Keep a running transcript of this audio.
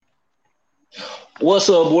What's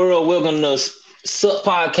up, world? Welcome to Sup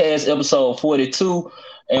Podcast episode 42.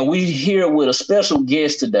 And we here with a special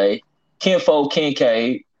guest today, Kenfo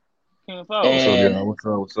Kincaid. King Four. What's up, And y'all? What's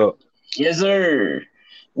up? What's up? yes, sir.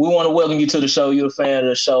 We want to welcome you to the show. You're a fan of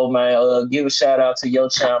the show, man. Give a shout out to your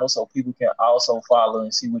channel so people can also follow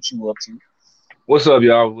and see what you up to. What's up,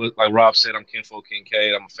 y'all? Like Rob said, I'm Kenfo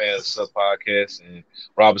Kincaid. I'm a fan of the Sub Podcast, and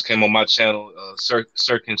Rob just came on my channel, Sir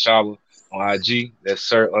Kinchala on IG. That's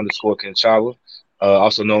Sir underscore Kinchala,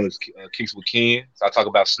 also known as Kicks with Ken. So I talk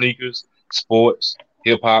about sneakers, sports,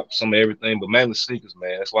 hip hop, some of everything, but mainly sneakers,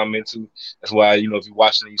 man. That's what I'm into. That's why if you're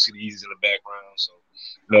watching it, you see the Yeezys in the background.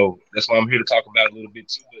 So that's why I'm here to talk about it a little bit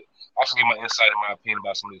too, but also give my insight and my opinion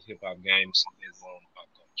about some of these hip hop games, some of these pop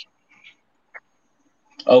culture.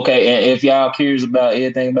 Okay, and if y'all curious about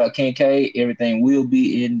everything about Kincaid, everything will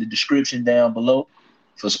be in the description down below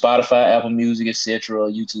for Spotify, Apple Music, etc.,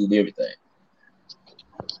 YouTube, everything.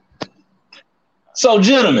 So,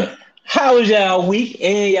 gentlemen, how was y'all week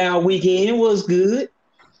and y'all weekend? Was good?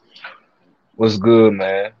 What's good,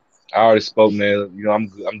 man? I already spoke, man. I'm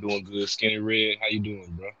good. I'm doing good. Skinny Red, how you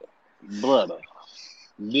doing, bro? Brother,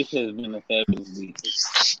 this has been a fabulous week.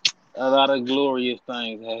 A lot of glorious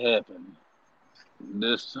things have happened.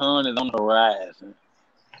 The sun is on the horizon.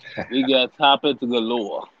 We got topics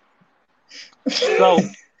galore. So,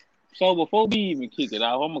 so before we even kick it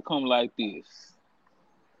off, I'm gonna come like this.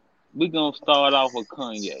 We gonna start off with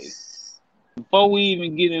Kanye. Before we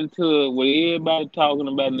even get into what everybody talking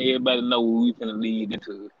about and everybody know what we finna lead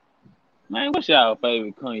into. Man, what's y'all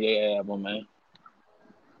favorite Kanye album, man?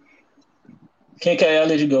 Kincaid, I'll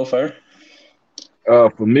let you go first.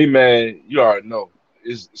 For me, man, you already know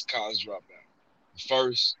it's College Dropout.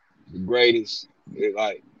 First, the greatest.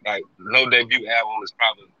 Like no debut album is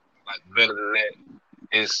probably like better than that.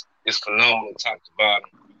 It's phenomenal, top to bottom.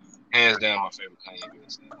 Hands down, my favorite Kanye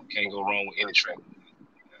West. Can't go wrong with any track.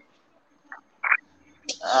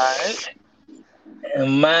 Alright.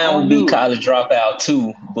 And mine On would be you. college dropout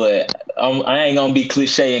too, but I ain't gonna be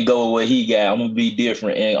cliche and go with what he got. I'm gonna be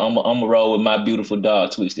different, and I'm gonna roll with my beautiful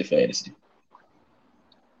dog, Twisted Fantasy.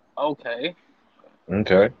 Okay.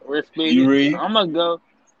 Okay. Respect You it. read? I'm gonna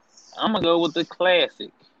go with the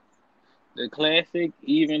classic. The classic,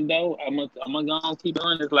 even though I'm gonna go keep it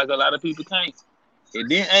honest, like a lot of people can't. It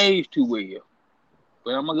didn't age too well,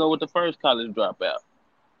 but I'm gonna go with the first college dropout.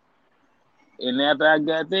 And after I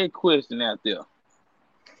got that question out there,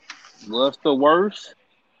 what's the worst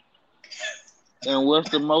and what's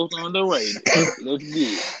the most underrated? Let's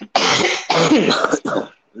get it.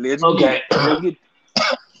 Let's get Okay. it. Let's get.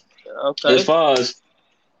 As Okay. far as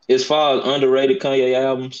as far as underrated Kanye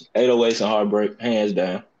albums, 808s and Heartbreak, hands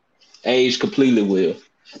down, aged completely well.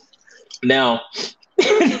 Now,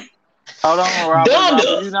 Hold on, Robert. Robert,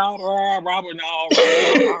 Donda. you know, Robert. No,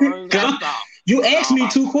 Robert. You gotta stop. You asked me No.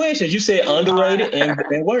 two questions. You said underrated and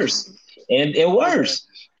worse, and Okay. worse,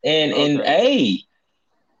 and Okay. hey,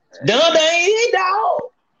 Donda ain't it, dog.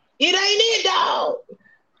 It ain't it, dog.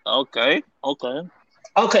 Okay. Okay.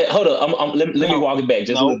 Okay, hold up. Let me No. walk it back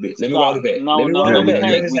just a little No. bit. Let me walk Stop. it back. Let No. me No. walk Yeah, No. it We back. yeah,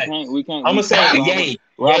 Let yeah. can't. me We say. can't. We can't. I'm We gonna say can't, Robert. Yay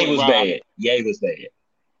Robert. was Robert. bad. Yay was bad.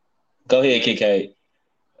 Go ahead, Kincaid.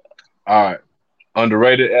 All right.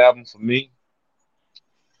 Underrated album for me,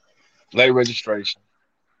 Late Registration.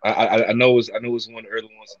 I know it's one of the early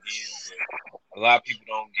ones again, but a lot of people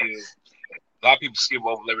don't give. A lot of people skip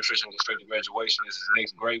over Late Registration and go straight to Graduation. This is the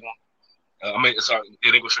next great one. Sorry,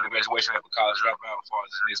 yeah, they go straight to Graduation after College Dropout as far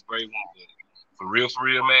as the next great one. But for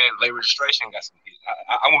real, man, Late Registration got some hits.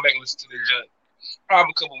 I went back and listened to the judge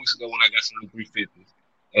probably a couple weeks ago when I got some new 350s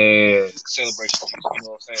and Celebration Juice. You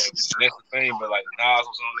know what I'm saying? And that's the thing, but like Nas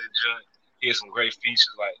was on that judge. He had some great features.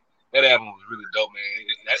 Like that album was really dope, man.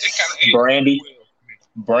 It kind of aged really Brandy. well.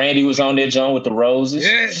 Brandy was on that joint with the roses.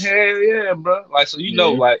 Yeah, hell yeah, bro. Like so, Yeah.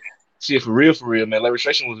 like shit for real, man. Like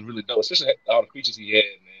Registration was really dope, especially all the features he had,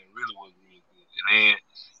 man. It really was really good. And then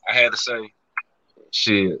I had to say,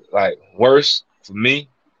 shit, like worst for me,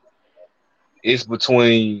 it's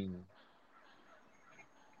between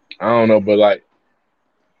I don't know, but like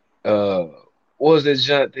uh, what was that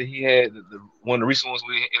junk that he had? The one of the recent ones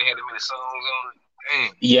we and it had that many songs on it.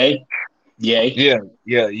 Damn. Yay. Yay.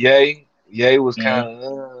 Yeah, yeah, Yay was kind Mm.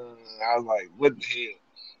 of. I was like, what the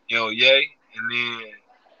hell, Yay, and then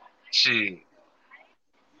shit.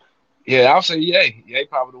 Yeah, I'll say Yay. Yay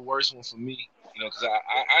probably the worst one for me. Because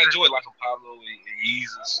I enjoyed Life of Pablo and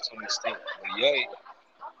Yeezus to an extent,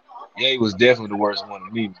 but Yay was definitely the worst one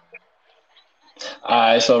to me, man. All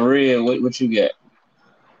right, so Red, what you got?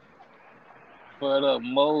 For the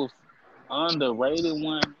most underrated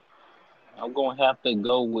one, I'm gonna have to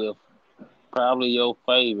go with probably your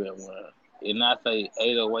favorite one, and I say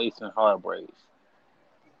 808s and Heartbreaks.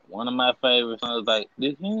 One of my favorite songs like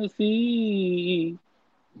this Hennessy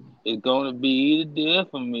is gonna be the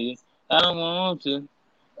death for me. I don't want to.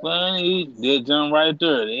 Funny, that jump right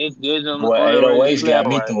there. That jump Boy, underrated 808s got slap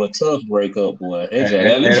me right through a tough breakup, boy. That just got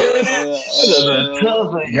me. And That was a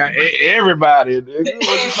tough one. got everybody, nigga.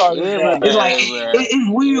 What you talking about? It's like everybody, bro. it's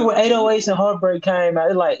weird when 808s and Heartbreak came out.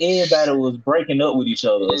 It's like everybody was breaking up with each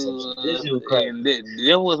other or some shit. This shit was crazy. And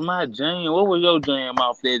that was my jam. What was your jam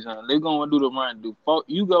off that jam? They're gonna do the run.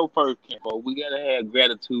 You go first, Kimbo. We gotta have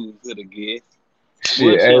gratitude for the guest. Shit,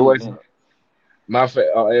 What's hey, your what's jam? my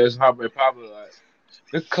it's Heartbreak Papa like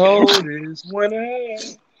the coldest winter.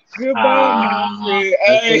 Goodbye, Ah, memory.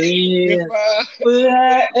 Hey, yeah. goodbye. Will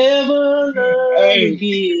I ever love Hey,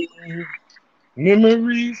 again?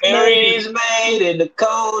 memories made. Memories made in the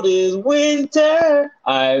coldest winter.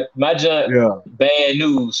 All right, my junk. Yeah. Bad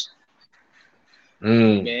news.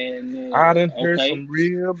 Mm. I Man, done heard okay, some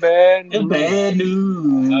real bad The news. bad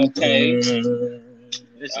news. okay,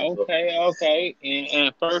 This is okay.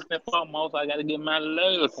 And first and foremost, I gotta get my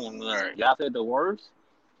layers on there. Y'all said the worst.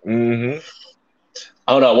 Mm-hmm.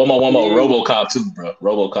 hold on, one more. Yeah. RoboCop too, bro.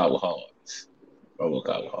 RoboCop was hard.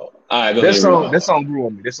 RoboCop was hard. All right, go ahead, That Rio. song grew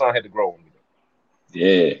on me. This song had to grow on me.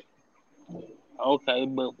 Yeah. Okay,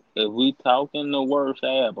 but if we talking the worst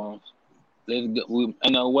albums, let's go. We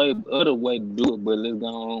ain't no way other way to do it, but let's go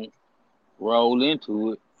on, roll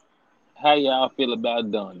into it. How y'all feel about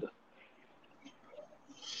Donda?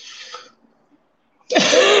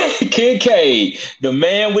 Kid K, the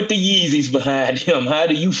man with the Yeezys behind him. How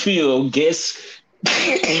do you feel? Guess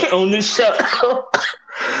on this show.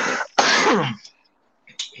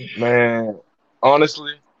 Man,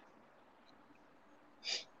 honestly,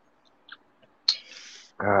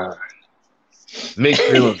 uh, mixed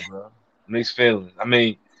feelings, bro. Mixed feelings. I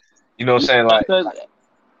mean, you know what I'm saying? Like, Because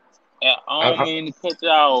I I, don't I, mean to cut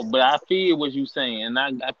y'all, but I feel what you saying, and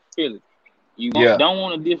I feel it. You yeah. don't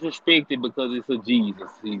want to disrespect it because it's a Jesus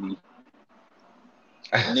CD,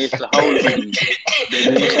 and it's the Holy Spirit that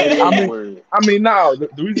didn't say the I N mean, word. no.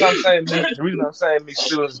 The reason I'm saying the reason I'm saying mixed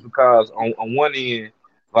feelings is because on one end,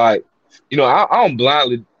 like, you know, I don't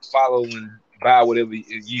blindly follow and buy whatever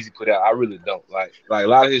Yeezy put out. I really don't. Like a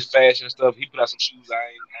lot of his fashion stuff. He put out some shoes. I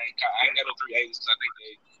ain't got no 380s because I think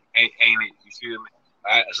they ain't it. You feel me?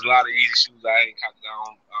 There's a lot of Yeezy shoes I ain't copped. I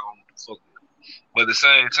don't fuck with. But at the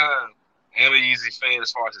same time, I am a Yeezy fan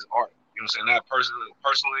as far as his art. You know what I'm saying? Not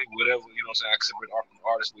personally, whatever. You know what I'm saying? I can separate art from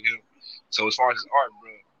artists with him. So as far as his art,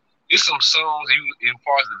 bro, it's some songs. As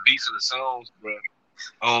far as the beats of the songs, bro,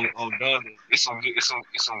 on Donda, it's some good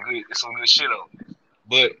shit on it.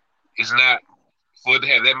 But it's not for it to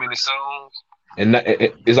have that many songs, and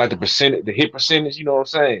it's like the hit percentage. You know what I'm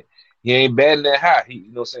saying? He ain't batting that high. You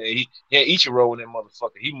know what I'm saying? He ain't Ichiro in that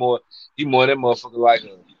motherfucker. He more that motherfucker like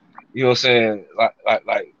a, you know what I'm saying?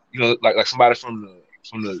 Like you know, like somebody from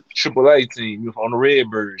the AAA team, you know, on the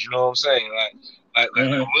Redbirds. You know what I'm saying? Like Mhm.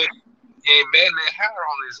 Muddy, he ain't batting that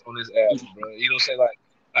higher on this album, bro. You know what I'm saying?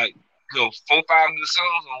 Like you know, 4-5 good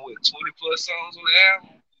songs on what 20 plus songs on the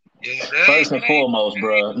album. Yeah, First and that ain't foremost,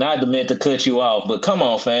 bro, not to meant to cut you off, but come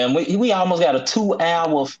on, fam. We almost got a 2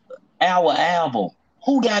 hour album.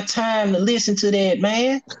 Who got time to listen to that,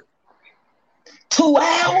 man? 2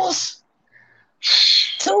 hours?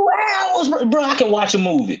 2 hours, bro. I can watch a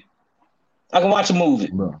movie. I can watch a movie.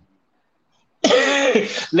 bro.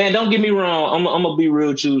 Man, don't get me wrong. I'm gonna be real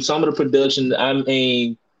with you. Some of the production, I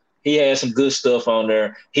mean, he had some good stuff on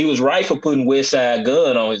there. He was right for putting West Side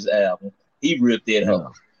Gun on his album. He ripped it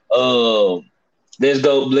out. Yeah. Let's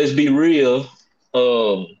go. Let's be real.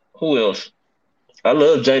 Who else? I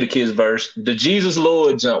love Jadakiss verse. The Jesus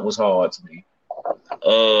Lord jump was hard to me.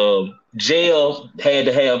 Jail had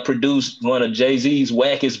to have produced one of Jay Z's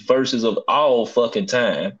wackest verses of all fucking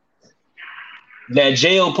time. Now,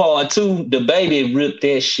 Jail Part 2, the baby ripped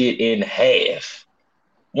that shit in half.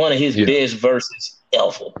 One of his Yeah. best verses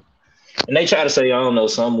ever. And they try to say, I don't know,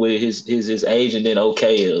 something with his agent didn't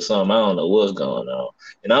okay or something. I don't know what's going on.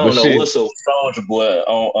 And I But don't know shit, what's so Soldier Boy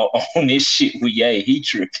on this shit with Ye. He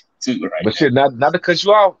tripped too right but shit, not to cut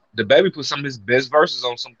you off, the baby put some of his best verses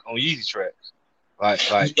on Yeezy tracks. Like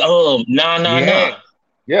now. Nah, he nah, had. nah.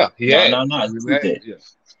 Yeah, he Nah, has. nah, nah. He really has. That. Yeah.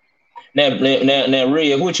 Now,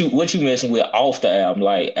 Red, what you messing with off the album?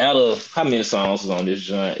 Like, out of how many songs was on this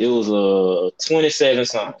joint? It was 27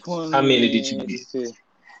 songs. How many did you 20. get?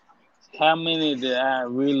 How many did I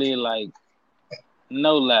really like?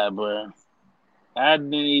 No lie, bro. I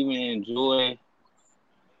didn't even enjoy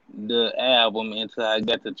the album until I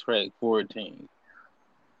got to track 14.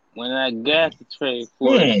 When I got to track Hmm.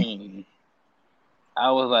 14,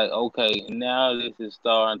 I was like, okay, now this is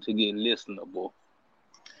starting to get listenable.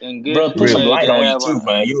 And guess Bro, who put some Really. made light the on you album? too,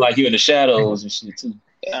 man. You like you in the shadows and shit too.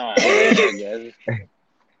 I got it.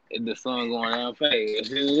 The sun going down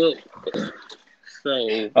fast. Look.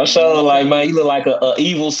 So I'm sure, like, man, you look like a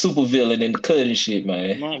evil supervillain in the cut and shit,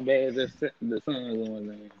 man. my bad. The sun going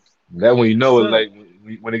down. That when you know it's So late.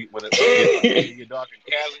 When it get dark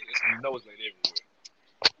in Cali, that's when you know it's late everywhere.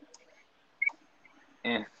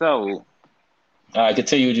 and so All right,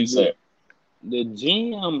 continue what you the said. the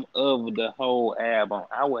gem of the whole album,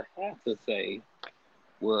 I would have to say,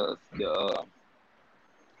 was the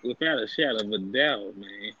without a shadow of a doubt,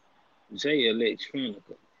 man, Jay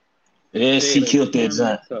Electronica. Yes, Jay he killed that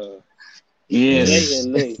giant. Electronica. Jay Yes.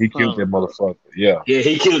 He killed that Electronica. motherfucker. Yeah. Yeah,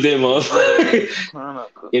 he killed that motherfucker.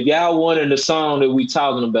 Electronica. If y'all wanted the song that we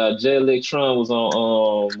talking about, Jay Electron was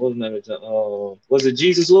on what's the name of it? Was it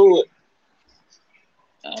Jesus Lord?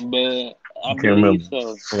 I I can't believe remember.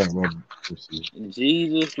 so. I can't remember. Let's see.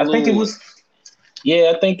 Jesus I think it Lord. was.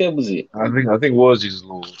 Yeah, I think that was it. I think it was Jesus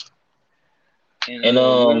Lord. And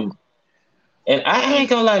And and I ain't and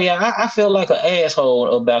gonna lie to y'all, I felt like an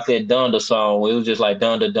asshole about that Donda song where it was just like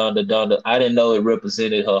Donda, Donda, Donda. I didn't know it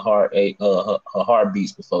represented her her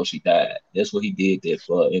heartbeats before she died. That's what he did that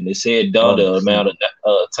for. And it said Oh Donda shit. amount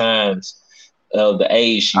of times of the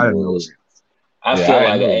age she I didn't know was. that. I Yeah, felt I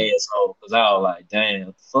like didn't an know that. asshole because I was like, damn,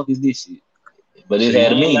 what the fuck is this shit? But it See,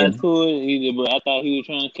 had I a ain't lie meaning. to it either, bro. I thought he was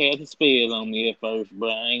trying to cast a spell on me at first, bro.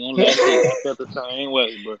 I ain't gonna lie to you. I felt the same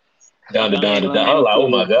way, bro. But Donda, I ain't Donda, Donda. I was lying like, to oh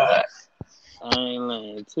my you. God. I ain't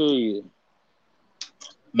lying to you.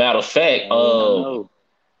 Matter of fact, Hey, I know.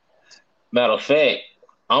 matter of fact,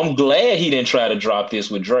 I'm glad he didn't try to drop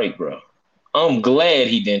this with Drake, bro. I'm glad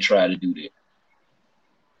he didn't try to do that.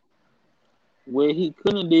 Well, he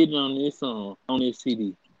couldn't did it on this song, on this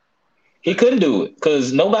CD. He couldn't do it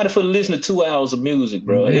because nobody for listen to 2 hours of music,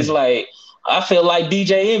 bro. It's man. like I felt like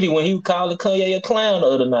DJ Envy when he was calling Kanye a clown the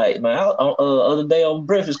other night, man. Other day on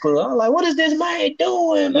Breakfast Club, I was like, "What is this man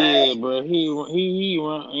doing, man?" Yeah, bro. He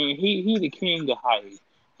run and he the king of hype.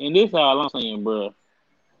 And this all I'm saying, bro.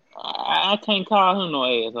 I can't call him no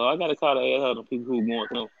asshole. I gotta call the asshole to people who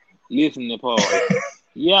want to listen to party.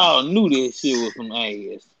 Y'all knew that shit was some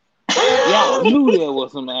ass. Y'all knew that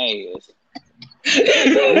was some ass.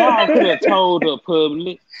 Y'all could have told the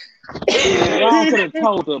public. Y'all could have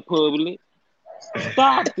told the public.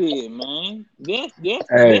 Stop it, man. That's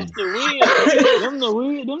Hey, the real. Them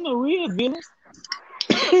the real villains.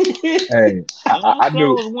 hey, And I I sure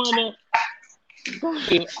knew. was wondering.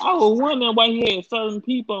 I was wondering why he had certain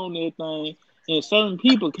people on that thing, and certain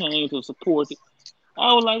people came to support it.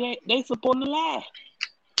 I was like, they supporting the lie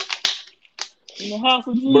in the house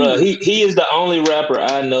of Bro, Jesus. he is the only rapper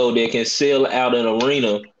I know that can sell out an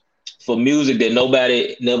arena for music that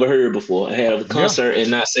nobody never heard before. I have a Yeah. concert and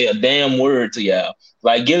not say a damn word to y'all.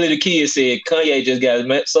 Like Gilly the Kid said, Kanye just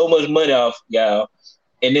got so much money off y'all,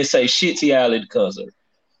 and then say shit to y'all at the concert.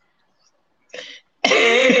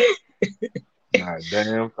 Nah,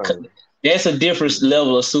 damn thing. That's a different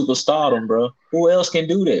level of superstardom, bro. Who else can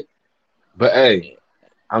do that? But hey,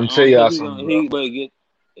 I I'm tell don't think y'all he something, gonna bro. he better get.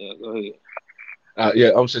 Yeah, go ahead.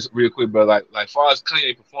 Yeah, I'm just real quick, bro. Like far as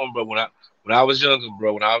Kanye performed, bro. When I was younger,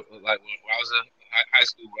 bro. When I was in high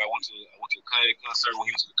school, bro. I went to a Kanye concert when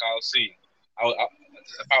he was at the Coliseum. I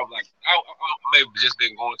was like, I may have just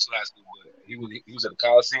been going to high school, but he was at the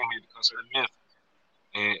Coliseum. He had the concert in Memphis,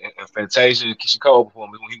 and Fantasia and Keisha Cole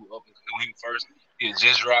performed when he was up when he was first. He had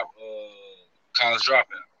just dropped College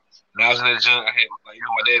Dropout. When I was in that joint, I had like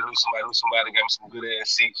my dad knew somebody got me some good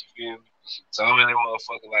ass seats. You feel me? So I'm in there,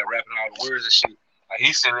 motherfucker, like rapping all the words and shit. Like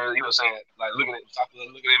he's sitting there, saying, like looking at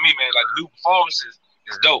me, man. Like the new performances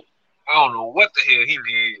is dope. I don't know what the hell he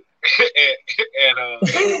did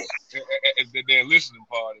at their listening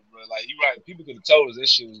party, bro. Like you right, people could have told us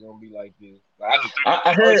this shit was gonna be like this. Like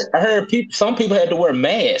I knew I heard people. Some people had to wear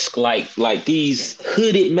masks, like these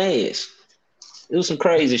hooded masks. It was some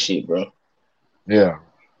crazy shit, bro. Yeah,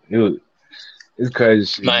 it's crazy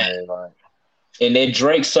shit, Man, man. Like and that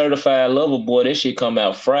Drake Certified Lover Boy, that shit come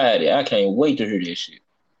out Friday. I can't wait to hear that shit.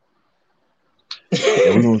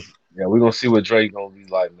 we're gonna see what Drake gonna be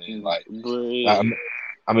like, man. Like Bread.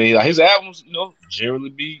 I mean, like his albums, generally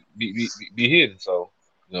be hidden. So,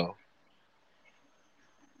 you know,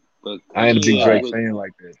 But I ain't a big Kanye Drake was. fan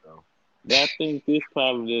like that though. I think this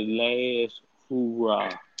probably the last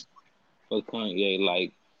hoorah for Kanye.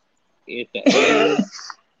 Like at the age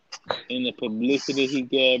and the publicity he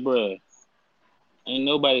got, bro. Ain't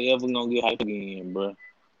nobody ever gonna get hype again, bro.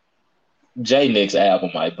 Jay next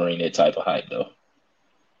album might bring that type of hype though.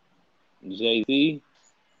 Jay-Z,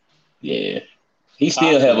 Yeah, he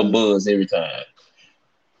still have a possibly. buzz every time.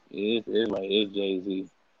 It's like it's Jay-Z.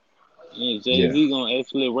 And Jay Yeah. Z gonna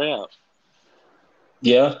actually rap.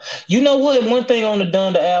 Yeah. You know what? One thing on the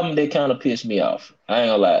Donda album that kind of pissed me off. I ain't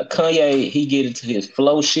gonna lie. Kanye, he get into his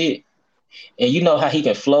flow shit. And you know how he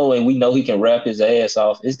can flow and we know he can rap his ass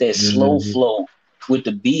off. It's that slow Hmm. flow with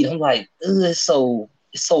the beat. I'm like, ugh, it's so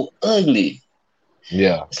ugly.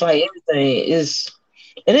 Yeah. It's like everything is,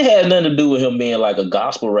 and it had nothing to do with him being like a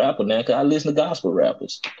gospel rapper now, because I listen to gospel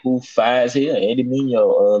rappers who fires here, Eddie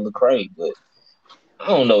Mineo, Lecrae, but I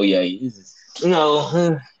don't know, yeah. It's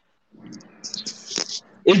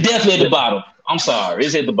definitely at the bottom. I'm sorry,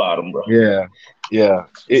 it's at the bottom, bro. Yeah. Yeah.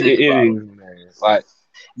 It's at the It bottom. is, man. Like, I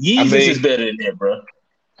Yeezus is mean, better than that, bro.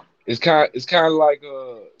 it's kind of like J. Cole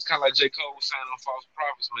was saying on False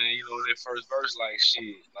Prophets, man. You know, in that first verse, like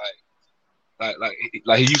shit,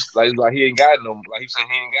 like he used like he ain't got no, like he saying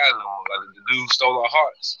he ain't got no more. Like the dude stole our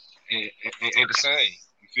hearts and ain't the same.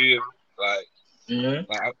 You feel me?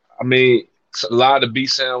 Mm-hmm. I mean, a lot of the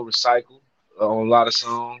beat sound recycled on a lot of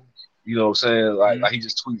songs. You know what I'm saying? Like he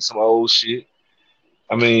just tweeted some old shit.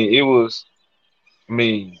 I mean, it was. I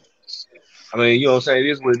mean, you know what I'm saying? It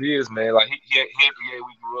is what it is, man. Like he ain't the year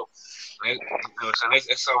we grew up. You know what I'm saying?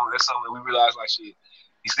 That's something that we realize, like shit.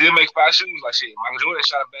 He still makes fire shoes, like shit. Michael Jordan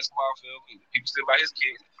shot a basketball film. People still buy his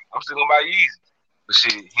kicks. I'm still gonna buy Yeezy. But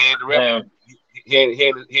shit, he ain't the rapper. He had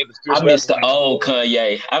the I fierce miss rapper the when he was old born.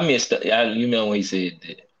 Kanye. You remember when he said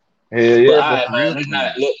that. Hell But yeah, all bro, right, for man, real,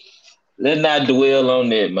 for real. let's not dwell on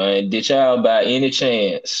that, man. Did y'all by any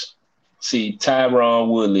chance see Tyron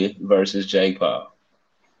Woodley versus Jake Paul?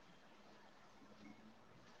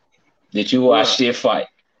 Did you watch Bruh, that fight?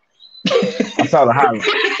 I saw the highlight.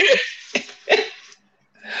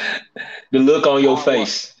 The look on your I wa-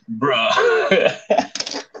 face, bro.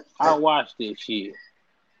 I watched this shit.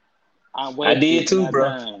 I I did wasted too, my bro.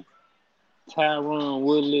 time. Tyron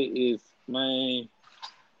Woodley is, man.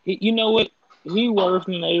 You know what? He worse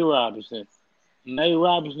than Nate Robinson. Nate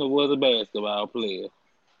Robinson was a basketball player.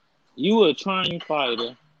 You a trained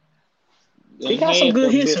fighter He and got some had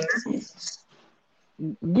good the hits best. in there.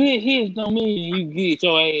 Good hits don't mean you get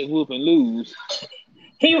your ass whoop and lose.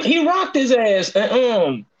 He rocked his ass, but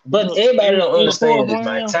everybody don't In the fourth understand this,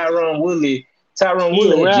 man. round, Tyron he a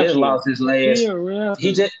Woodley had just wrestler. lost his He last. a He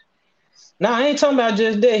wrestler. just No, I ain't talking about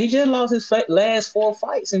just that. He just lost his last 4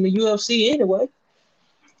 fights in the UFC anyway.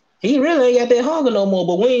 He really ain't got that hunger no more.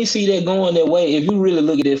 But we ain't see that going that way. If you really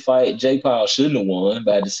look at this fight, Jake Paul shouldn't have won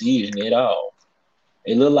by decision at all.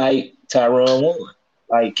 It looked like Tyron won.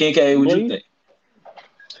 Like Kincaid, what But you think?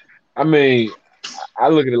 I mean, I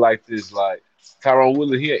look at it like this: like Tyron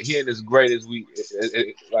Woodley, he ain't as great as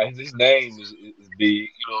like his name is big.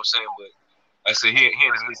 You know what I'm saying? But like I said, he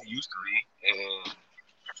ain't as good as he used to be. And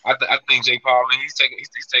I think Jake Paul, man, he's taking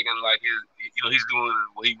like he's doing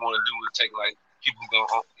what he want to do is take like people who go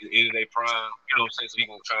into their prime. You know what I'm saying? So he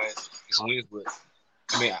gonna try and get some wins. But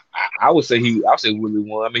I mean, I would say Woodley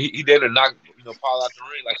won. I mean, he did knock Paul out the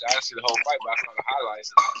ring. Like I didn't see the whole fight, but I saw the highlights.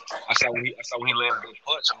 And I saw when he landed that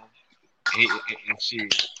punch on him. And shit,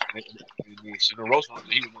 and shit, the roast one,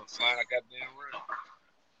 he was flying like goddamn round.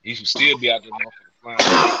 He should still be out there motherfucking flying.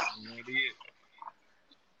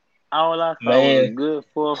 all I saw was a Man, good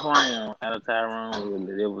fourth round out of Tyron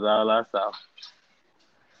Woodley. It was all I saw.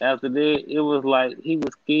 After that, it was like he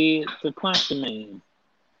was scared to punch the man.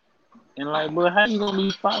 And like, bro, how you gonna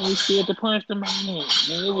be fighting scared to punch the man?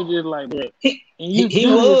 And it was just like, bro, he and he, you he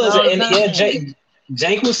do this was, all the and yeah, time.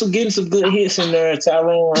 Jake was getting some good hits in there.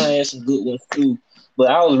 Tyron had some good ones too. But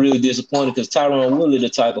I was really disappointed because Tyron Woodley, the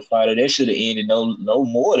type of fighter that should have ended no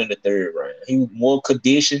more than the third round. He was more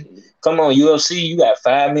conditioned. Come on, UFC, you got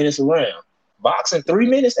 5 minutes around. Boxing 3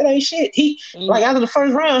 minutes, that ain't shit. He And, like after the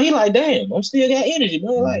first round, he like, damn, I'm still got energy,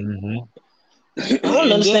 man. Like Mm-hmm. I don't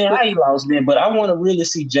and that's understand the how he lost that, but I want to really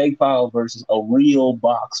see Jake Paul versus a real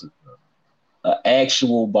boxer, an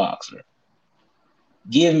actual boxer.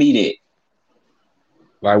 Give me that.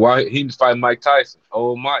 Like why he was fighting Mike Tyson?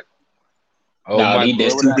 Nah, Mike that was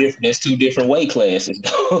that's what two I different. That's two different weight classes.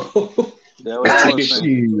 that what That's I two was different.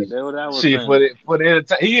 saying. shit, That what I was shit saying. for the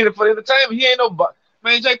entertainment. He in it for the entertainment. He ain't no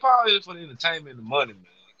man. Jake Paul in it for the entertainment and the money, man.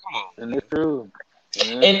 Come on, And man. it's true.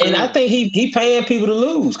 And it's And I true. think he paying people to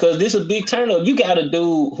lose because this is a big turn up. You got a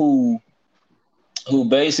dude who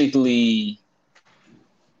basically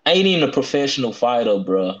ain't even a professional fighter,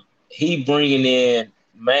 bro. He bringing in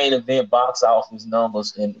main event box office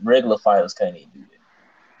numbers, and regular fighters can't even do that.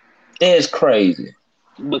 That's crazy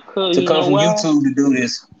Because to you come know from why? YouTube to do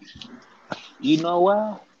this. You know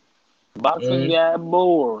why? Boxing Mm. got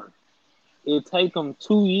bored. It take them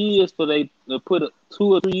 2 years for they to put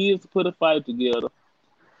 2 or 3 years to put a fight together.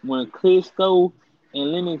 When Klitschko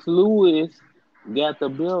and Lennox Lewis got the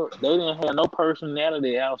belt, they didn't have no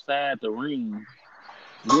personality outside the ring.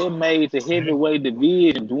 They made the heavyweight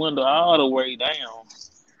division dwindle all the way down.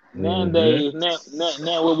 Mm-hmm. Nowadays,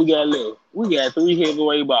 now what we got left? We got 3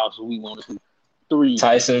 heavyweight boxers we want to see. 3.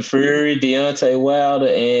 Tyson Fury, Deontay Wilder,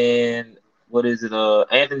 and what is it?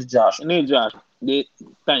 Anthony Joshua. And then Josh,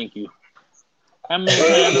 thank you. How many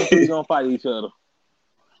times them 3 gonna fight each other?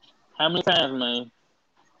 How many times, man?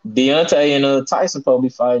 Deontay and Tyson probably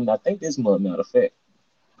fighting. I think this month. Matter of fact,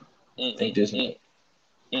 I And, think this month.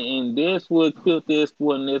 and that's what killed this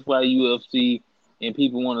sport, and that's why UFC and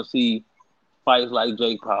people want to see fights like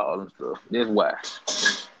Jake Paul and stuff. That's why.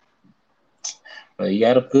 Well, you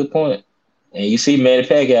got a good point. And you see Manny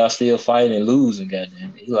Pacquiao still fighting and losing.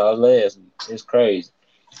 Goddamn, he lost last week. It's crazy.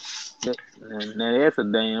 Now that's a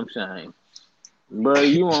damn shame. But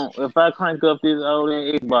you won't. If I crank up this old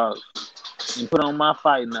Xbox and put on my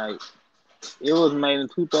fight night, it was made in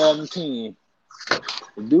 2010.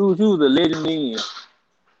 The dude, you was a legend then.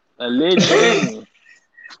 A legend then.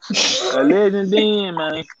 A legend then,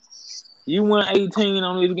 man. You went 18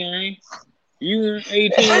 on this game. You went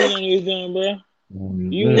 18 on this game, bro.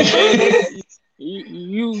 You went 18.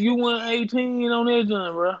 You went 18 on that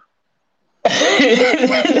joint, bro. You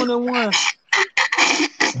went 21.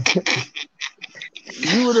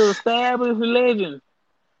 You were the established legend.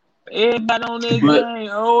 Everybody on that game,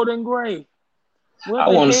 old and gray. I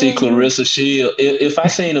want to see Clarissa Shields. If I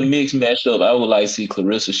seen a mixed matchup, I would like to see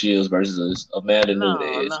Clarissa Shields versus Amanda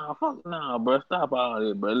Nunes. No, bro. Stop all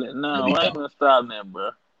this, bro. No, I ain't gonna stop that,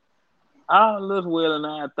 bro. All looks well in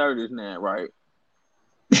our 30s now, right?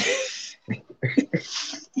 Let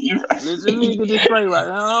me get this straight right.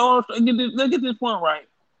 Let's get this point right.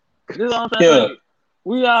 This is what I'm saying. Yeah.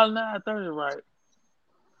 We all in our 30s, right?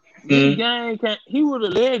 This game he was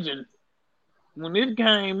a legend when this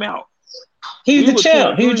came out. He was the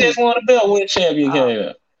champ. 23. He just won a belt when champion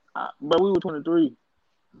came out. But we were 23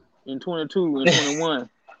 and 22 and 21.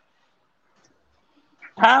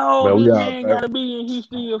 How old this man gotta be and he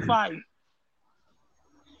still fighting?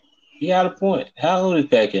 He got a point. How old is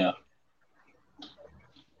Pacquiao?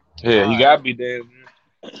 Yeah, you gotta be there.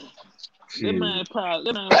 That man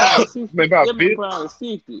probably 60. Probably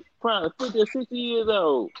 60. Probably 50 or 60 years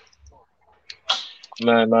old.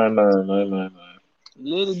 Man.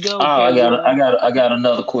 Let it go. I got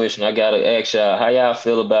another question. I gotta ask y'all. How y'all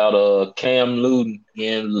feel about Cam Newton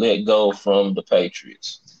getting let go from the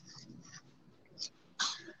Patriots?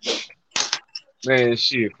 Man,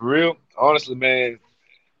 shit, for real. Honestly, man,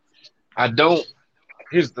 I don't.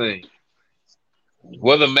 Here's the thing.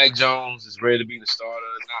 Whether Mac Jones is ready to be the starter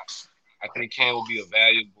or not, I think Cam will be a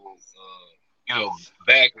valuable,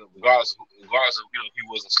 backup, regardless of, if he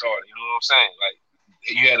wasn't starting. You know what I'm saying? Like,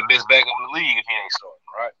 you had the best backup in the league if he ain't starting,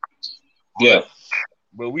 right? Yeah.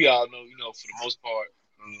 But we all know, for the most part,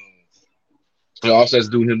 also has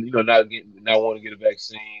to do with him, not wanting to get a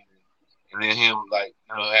vaccine, and then him,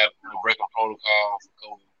 have breaking protocol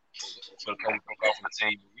for the COVID protocol for the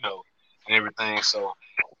team, and everything. So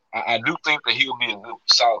I do think that he'll be a good,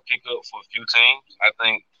 solid pickup for a few teams. I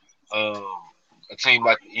think a team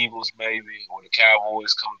like the Eagles, maybe, or the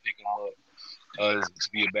Cowboys come and pick him up to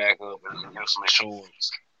be a backup and give some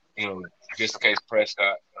insurance, just in case Dak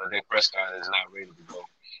Prescott is not ready to go.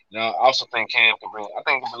 Now, I also think Cam can bring. I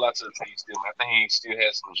think there'll be a lot to the team still. I think he still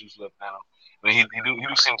has some juice left in him. I mean, he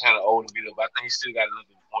do seem kind of old and beat up, but I think he still got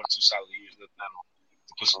another 1 or 2 solid years left in him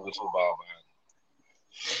to put some good football behind him.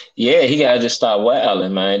 Yeah, he gotta just stop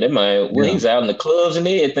wilding, man. That man, he's out in the clubs and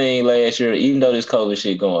everything last year, even though this COVID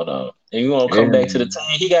shit going on. And you want to come back to the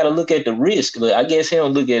team, he got to look at the risk. I guess he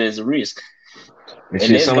don't look at it as a risk. And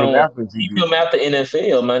that's going to keep him out the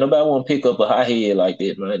NFL, man. Nobody want to pick up a high head like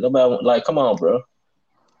that, man. Nobody come on, bro.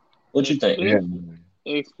 What you think?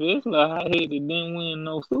 Especially a high head that didn't win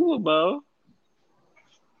no Super Bowl.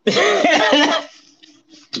 He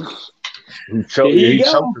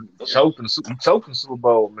choked in Super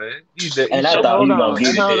Bowl, man. I thought he was gonna get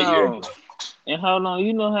it that year. And hold on,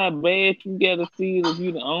 you know how bad you gotta feel if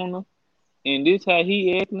you the owner, and this how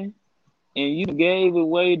he acting, and you gave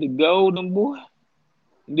away the golden boy.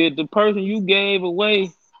 That the person you gave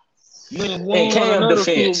away won another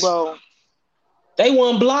Super Bowl. They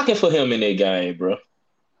weren't blocking for him in that game, bro.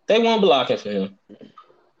 They weren't blocking for him.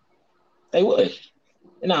 They was.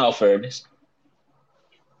 In all fairness.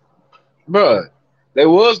 Bro, they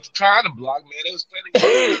was trying to block, man. They was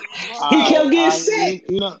playing. He kept getting sick.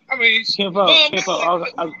 I mean, Kimpo.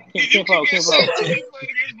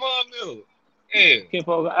 Yeah.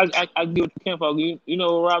 Kimpo, I give it to Kimpo. You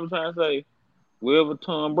know what Robert trying to say? Wherever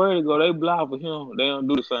Tom Brady go, they block for him. They don't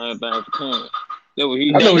do the same thing for Cam. That's what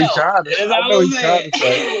he. I know he's trying to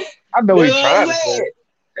say. I know You he's know what I'm trying to saying? say.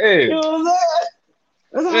 Hey, You know what I'm saying?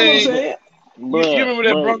 That's all I'm man, saying. you Bruh, remember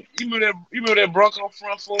that bruh, Bronco? You remember that Bronco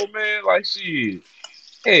front four, man? Like shit.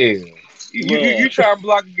 Hey, you bruh, try and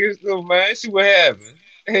block against them, man. See what happened.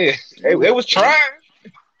 Hey, they was bruh, trying.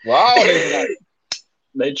 Well, all they might.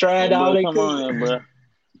 They tried all bruh, they come could. on, there, bruh.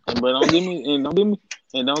 But don't give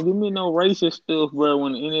me no racist stuff, bro.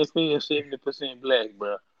 When the NFL is 70% black,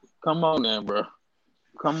 bro. Come on now, bro.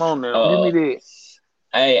 Come on now. Don't give Uh, me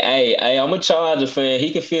that. hey, I'm a Charger fan.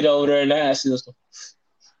 He can fit over there in our system.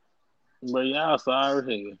 But y'all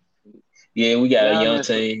sorry here. Yeah, we got a Y'all young been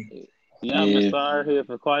team. y'all been Yeah. sorry here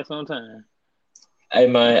for quite some time. Hey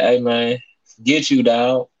man. Get you,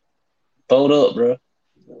 dog. Fold up, bro.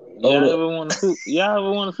 Hold up. Y'all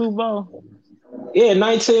ever won a Super Bowl? Yeah,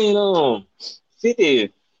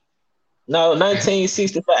 1950. No,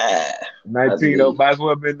 1965. I 19, believe. might as well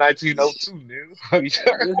have been 1902, nigga.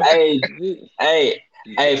 This, Hey, this,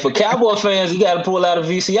 hey, for Cowboy fans, you got to pull out a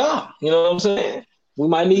VCR. You know what I'm saying? We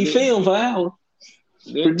might need this, film for our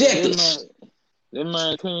this projectors. man, this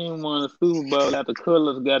man team won a Super Bowl after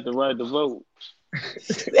colors got the right to vote.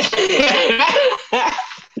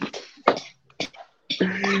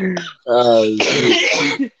 Oh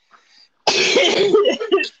shit,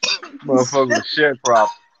 motherfucker was sharecropper.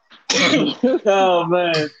 Oh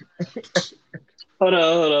man. Hold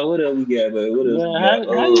on. What else we got, man? What else we Man, got?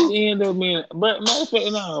 how you end up being, but matter of fact,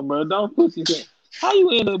 no, bro, don't put yourself. How you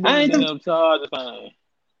end up being I a ain't damn Charger fan?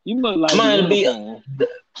 You must like the mind to be uniform.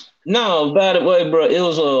 no, by the way, bro. It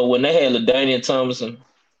was when they had LaDainian Thompson.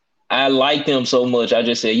 I liked them so much. I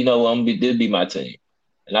just said, you know what, this be my team,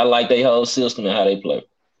 and I like their whole system and how they play.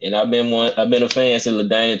 And I've been a fan since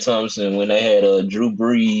LaDainian Thompson when they had Drew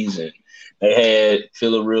Brees and they had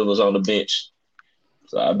Phillip Rivers on the bench.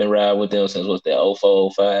 So I've been riding with them since what's that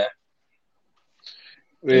 04, 05.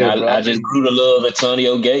 And Yeah, bro. I I just mean, grew to love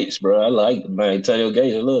Antonio Gates, bro. I like man Antonio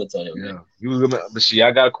Gates. I love Antonio Gates. yeah, he was good, but shit,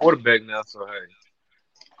 I got a quarterback now, so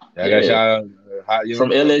hey, I got Yeah, y'all hot young from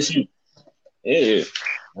quarterback. LSU. Yeah,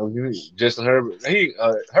 Justin Herbert.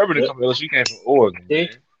 Herbert didn't yep. come from LSU. He came from Oregon, Yeah. man.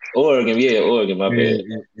 Oregon. My bad.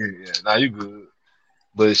 Yeah. Nah, you good.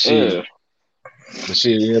 But Yeah.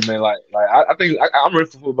 yeah, man. I think I'm ready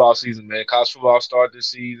for football season, man. College football start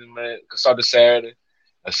this season, man. Start this Saturday.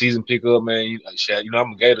 A season pickup, man.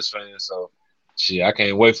 I'm a Gators fan, so shit, I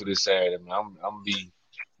can't wait for this Saturday, man. I'm gonna be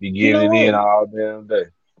You know getting it in what, all damn day.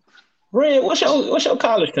 Red? What's your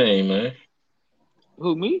college team, man?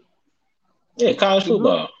 Who me? Yeah, college The group,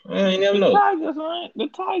 football. I ain't never the know. Tigers, man. The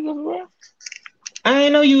Tigers, bro. I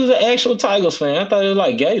ain't know you was an actual Tigers fan. I thought it was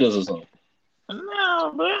like Gators or something.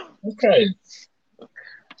 No, bro. Okay.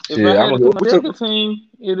 If I Shit, I'm had to gonna pick go. a second team,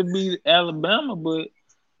 it'd be Alabama. But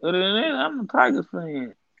other than that, I'm a Tigers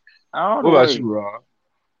fan all What the about way. you, Rob?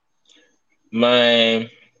 Man,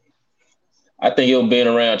 I think you've been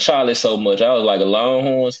around Charlie so much. I was like a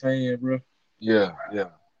Longhorns fan, bro. Yeah.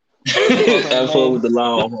 Them folks ain't I fuck made with the them,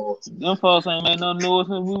 Longhorns. them folks ain't made no noise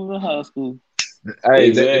since we was in high school. Hey,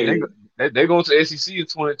 Exactly. they going to SEC in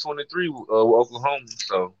 2023 with Oklahoma,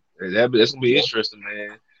 so that's gonna be interesting,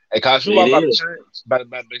 man. Hey, college football It about to is. change, about to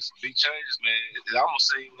make some big changes, man. It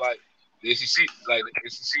almost seems like the SEC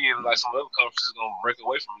and like some other conferences is gonna break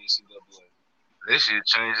away from the NCAA. That shit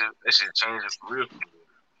changing for real, for real.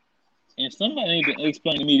 And somebody need to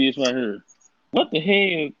explain to me this right here. What the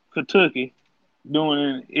hell Kentucky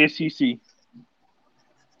doing in SEC?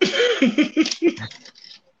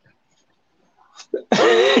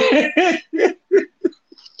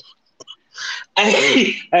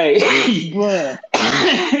 hey. Bruh.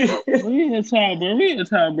 Real talk,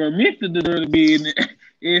 bro. Memphis deserve to be in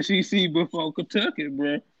the SEC before Kentucky,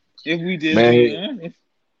 bro. If we just Man, being honest.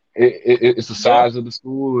 it's the Yeah. size of the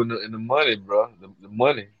school and the money, bro. The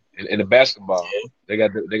money and the basketball. They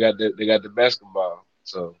got the basketball.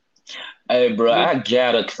 So Hey, bro, But I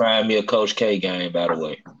gotta find me a Coach K game, by the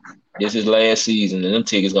way. This is last season, and them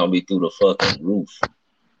tickets gonna be through the fucking roof.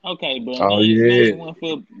 okay, bro. oh Name yeah,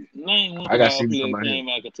 name one I got to football see me player somebody here. came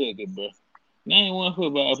out of Kentucky, bro. Name one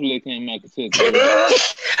football player came out of Kentucky, bro.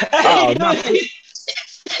 Oh, not for,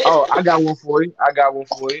 oh, I got one for you. I got one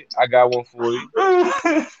for you.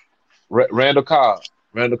 Randall Cobb.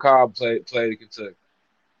 Randall Cobb played in Kentucky.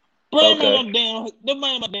 Bro, Okay. no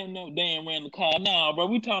damn Randall Cobb. Nah, bro,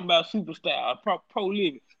 we talking about superstar, pro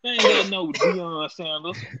living. They ain't got no Deion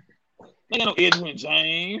Sanders. They ain't got no Edwin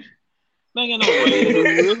James. They ain't got no Ray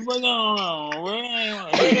Lewis. What's going on, bro? I ain't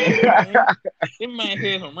want to hear that, man. This man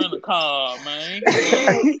said some Randall Cobb, man.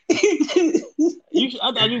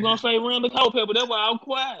 I thought you were gonna say Randall Culpepper, but that's why I'm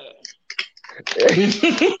quiet. I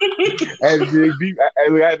had to dig deep. I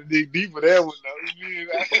had to dig deep for that one, though.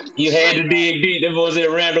 You had to dig deep. That was at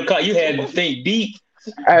Randall Cobb. You had to think deep.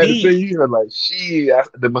 I had to Deep. think, you know, like, shit,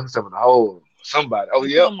 there must have been a hole. Somebody. Oh,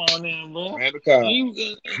 yep. Come on now, bro. Randall Cobb. And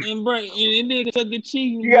bro, and nigga took the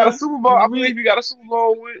cheating. You got a Super Bowl. I believe you got a Super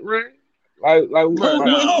Bowl win, Ray. Like, bro,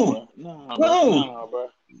 who? Nah, bro.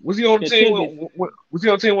 Was he on the team? Was he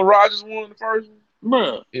on the team when Rodgers won the first one?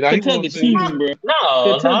 Bro, You know, Kentucky cheating, bro. No,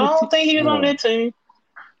 I don't think he was on that team.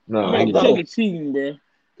 No, Kentucky cheating, bro.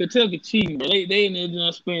 Kentucky cheating, bro. They in there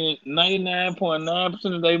just spending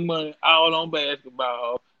 99.9% of their money all on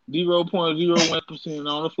basketball.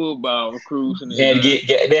 0.01% on the football recruits. And They had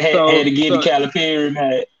to get the Calipari,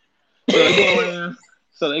 man. So they go around.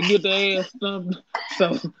 So they get their ass stumped.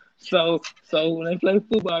 So when they play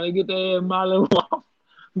football, they get their ass mollywopped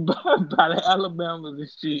by the Alabamas and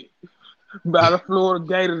shit, by the Florida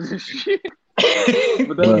Gators and shit.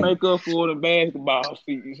 But they make up for it in basketball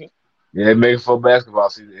season. Yeah, they make it for basketball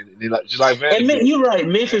season. And just like Vanderbilt. You're right.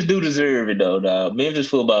 Memphis do deserve it though, dog. Memphis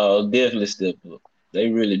football definitely step up. They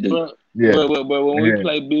really do. But when we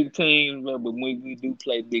play big teams, but when we do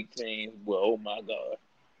play big teams, bro, oh my God.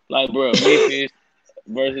 Like, bro, Memphis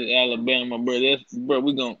versus Alabama, bro. They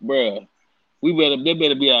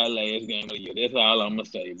better be our last game of the year. That's all I'm gonna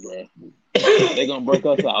say, bro. They gonna break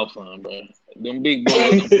us off, son, bro. Them big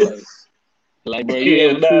boys gonna play. Like, bro, you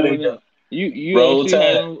ever see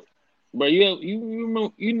how them, bro?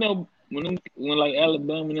 You know when like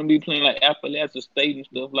Alabama when them be playing like Appalachia State and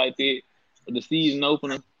stuff like that for the season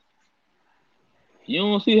opener. You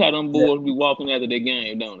don't see how them boys be walking after their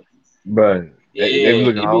game, don't it? But they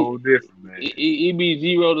looking all different, man. It be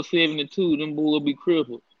 0-72. Them boys be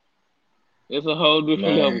crippled. It's a whole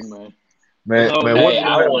different level, man.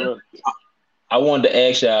 I wanted to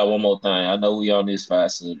ask y'all one more thing. I know we on this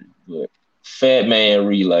 5-7, but Fat Man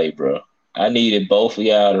relay, bro. I needed both of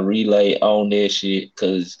y'all to relay on that shit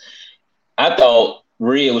because I thought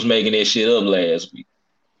Red was making that shit up last week.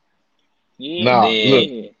 Yeah,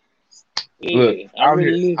 look, I'm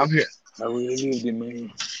here. I really lived it,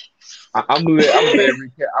 man. I'm gonna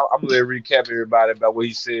let recap everybody about what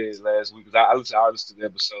he said last week because I listened to the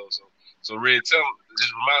episode. So Red, just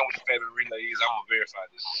remind what the Fat Man relay is. I'm gonna verify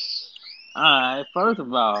this. All right. First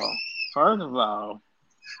of all,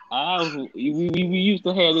 we used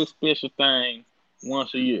to have this special thing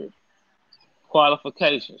once a year.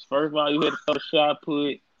 Qualifications. First of all, you had to throw the shot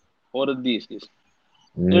put or the discus.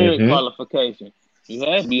 Third qualification, you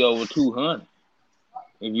had to be over 200.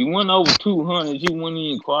 If you went over 200, you wouldn't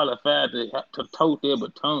even qualify to tote their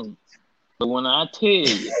baton. But when I tell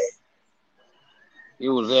you, it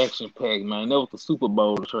was action packed, man. That was the Super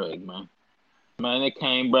Bowl track, man. Man, it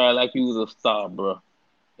came by like you was a star, bro.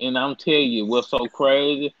 And I'm telling you, what's so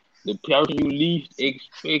crazy? The person you least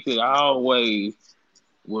expected always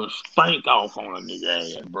will spank off on a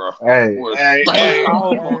nigga ass, bro.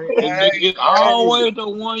 It's always the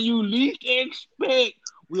one you least expect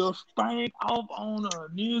will spank off on a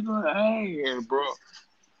nigga ass, bro.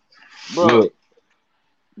 Look,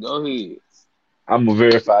 go ahead. I'm gonna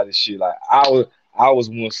verify this shit. Like I was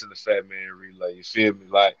once in the Fat Man relay. You feel me?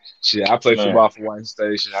 Like shit. I played football for White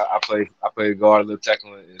Station. I played guard, little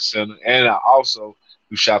tackle, and center, and I also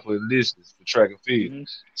do shot put distance for track and field. Mm-hmm.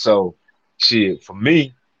 So shit for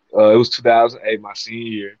me, it was 2008, my senior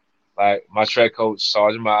year. Like my track coach,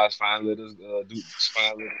 Sergeant Miles, finally let us do the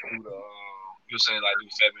you were saying like do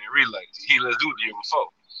the Fat Man relay. He let us do it the year before.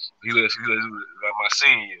 He let us do it like my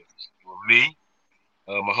senior year. With me,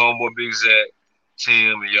 my homeboy Big Zach,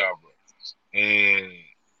 Tim, and y'all, bro.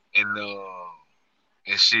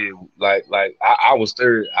 And shit, like I was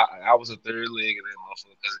third. I was a third leg in that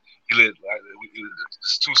motherfucker because he let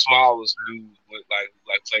it's two smallest dudes, but like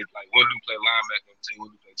play like one dude play linebacker on the team, one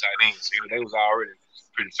dude play tight end. So they was already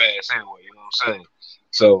pretty fast anyway. You know what I'm saying?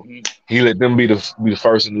 So he let them be the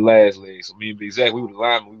first and the last leg. So me and Big Zach, we were the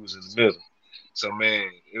linemen. We was in the middle. So man,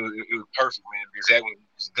 it was perfect, man. Big Zach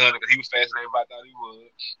was gunning because he was faster than everybody thought he was.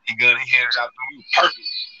 He gunned, he handed out. He was perfect.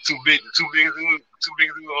 Too big dudes on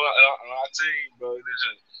our team, bro. They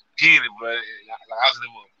just getting it, bro. I was in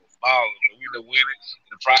them balling, but we ended up winning.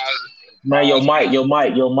 The prize. Man, your mic.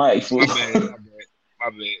 My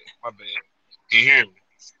bad. Can you hear me?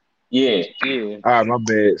 Yeah. All right, my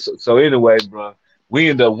bad. So anyway, bro, we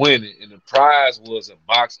ended up winning, and the prize was a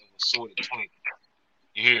box of assorted Twinkies.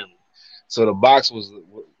 You hear me? So the box was the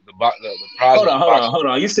prize. Hold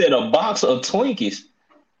on. You said a box of Twinkies.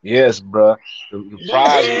 Yes, bro. The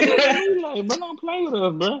prize. Like, bro, don't play with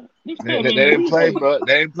us, bro. They didn't play, bro.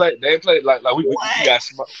 They didn't play. Like we got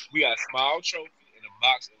small trophy in a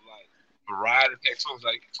box of like variety pack Twinkies,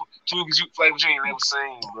 like Twinkies flavors you ain't never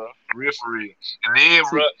seen, bro. For real. And then,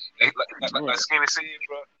 bro, like Skinny said,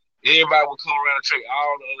 bro, everybody would come around the track.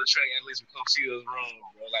 All the other track athletes would come see us run,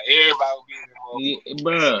 bro. Like everybody would be in the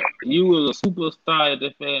bro, you was a superstar at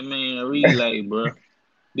the Fat Man Relay, bro.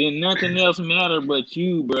 Then nothing else mattered but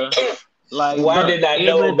you, bro. Like, why did I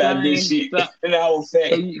know about this shit? And I was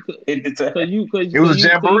saying, it was a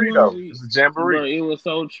jamboree, though. It was a jamboree. Bro, it was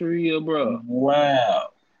so trill, bro.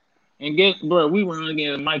 Wow. And bro, we were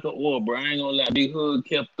against Michael Orr, bro. I ain't gonna lie, Big Hood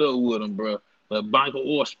kept up with him, bro. But Michael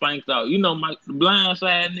Orr spanked out. You know, the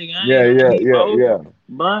blindside nigga. Yeah.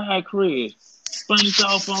 Brian Chris spanked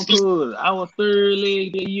off on Hood. I was third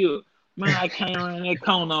leg that year. Man, I came around that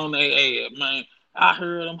corner on their ass, man. I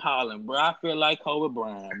heard them hollering, bro. I feel like Kobe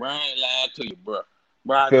Bryant. Bro, I ain't lying to you, bro.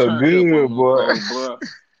 Bro, I feel good, boy.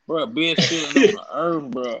 Bro, best feeling on the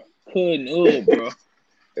earth, bro. Cutting up, bro.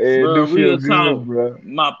 Hey, bro, feel good, bro.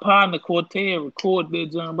 My partner Cortez recorded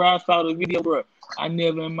that, John. Bro, I saw the video, bro. I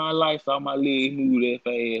never in my life saw my leg move that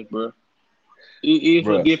fast, bro. It's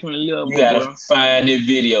a different level, you gotta bro. find this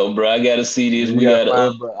video, bro. I gotta see this. We gotta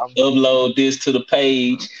upload this to the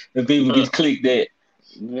page, and people just click that.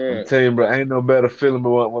 Yeah. I'm telling you, bro, ain't no better feeling,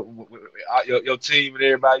 but when your team and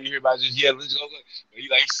everybody, you hear about just yelling, let's go. You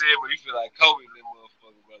like you said, but you feel like Kobe and them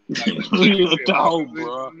motherfuckers, brother. Real talk,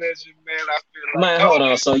 bro. Legend, man, I feel like man, hold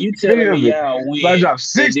on. So you telling me y'all win? I dropped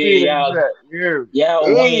 60 y'all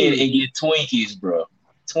win and get Twinkies, bro.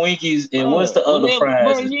 Twinkies and what's the other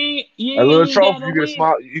prize? A little trophy. You get a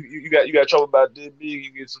small. You got trouble about this big.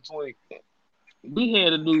 You get some Twinkies. We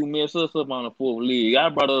had a dude mess us up on the fourth leg. I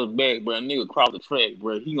brought us back, bro. Nigga crossed the track,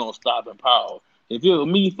 bro. He gonna stop and pause. If it was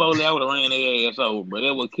me, Foley, I would have ran their ass over, bro.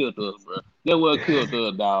 That would killed us, bro. That would killed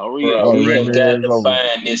us, dog. Bro, we have got to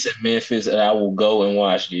find this in Memphis, and I will go and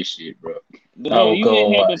watch this shit, bro. You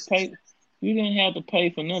didn't have to pay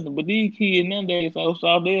for nothing, but these kids nowadays so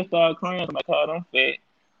soft, they'll start crying. I call them fat.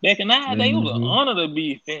 Back in our day, it was an honor to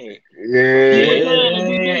be fat.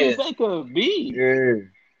 Yeah. They could be. Yeah.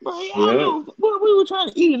 Bro, we were trying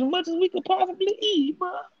to eat as much as we could possibly eat, bro.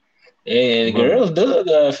 Yeah, the girls do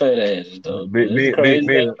got fat asses, though. Being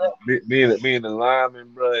the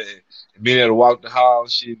lineman, bro, and being able to walk the hall,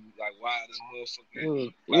 shit, like, wow, this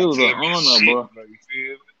motherfucker. It was an honor, bro. You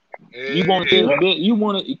feel me? You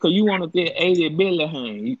wanted that 80 belly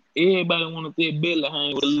hang. Everybody wanted that belly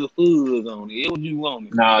hang with a little fuzz on it. That's what you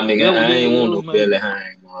wanted. Nah, nigga, I ain't want no belly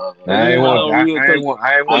hang. I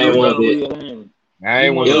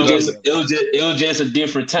ain't want it was just a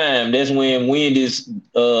different time. That's when Wendy's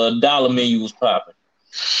dollar menu was popping.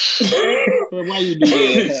 Why you do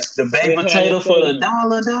that? The baked potato for the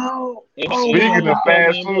 $1, dog.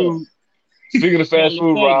 Speaking of fast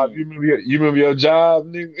food, Rob, you remember your job,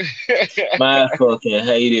 nigga? My fucking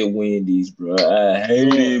hated Wendy's, bro. I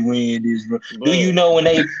hated Wendy's, bro. Do you know when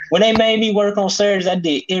they made me work on Saturdays, I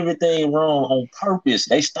did everything wrong on purpose.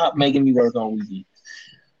 They stopped making me work on weekends.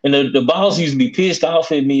 And the boss used to be pissed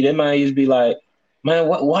off at me. They might used to be like, man,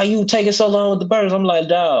 why you taking so long with the burgers? I'm like,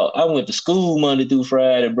 dog, I went to school Monday through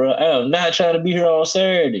Friday, bro. I'm not trying to be here on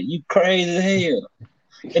Saturday. You crazy as hell.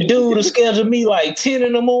 And dude will schedule me like 10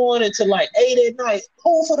 in the morning to like 8 at night.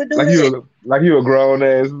 Who for the dude? Like you a grown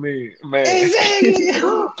ass man. Exactly.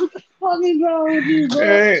 Fucking grown with you,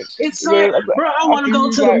 bro. It's so, bro, I want to go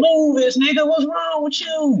to the movies, nigga. What's wrong with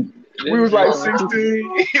you? We was like 16.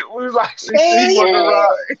 We was like 16.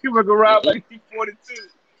 He was around like he 42.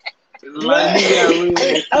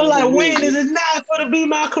 I'm like, when is it not going to be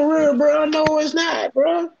my career, bro? No, it's not,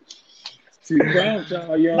 bro. See, bro,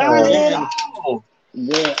 not at all.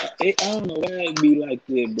 Bro, I don't know why it be like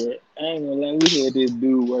that, bro. I ain't gonna lie, we had this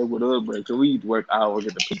dude work with us, bro. So we used to work hours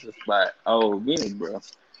at the pizza spot. Oh, man, bro.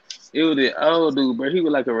 It was the old dude, bro. He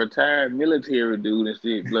was like a retired military dude and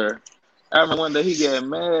shit, bro. I remember one day he got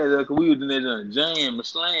mad because we was in there jam and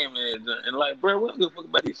slam and like, bro, what the fuck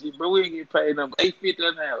about this shit, bro? We ain't get paid number $8.50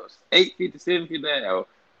 an hour, $8.50, $7.50 an hour,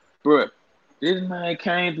 bro. This man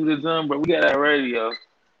came through the zone, bro. We got our radio.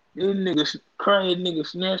 This crazy nigga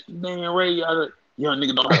snatched the damn radio out of. Young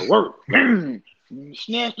nigga don't know how to work.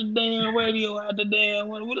 Snatched the damn radio out the damn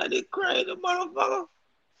one. We like this crazy motherfucker.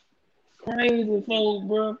 Crazy folks,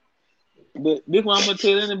 bro. But this one I'm gonna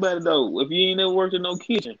tell anybody though. If you ain't never worked in no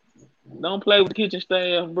kitchen, don't play with the kitchen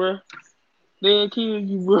staff, bro. They'll kill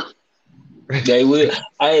you, bro. They will.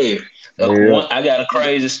 Hey, I got a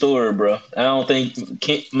crazy story, bro. I don't think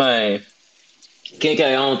Kinky, I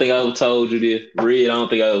don't think I ever told you this. Red, I don't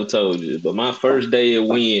think I ever told you this. But my first day at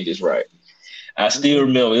Wind is right. I still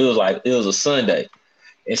remember it was a Sunday.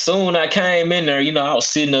 And soon I came in there, you know, I was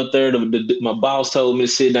sitting up there. My boss told me to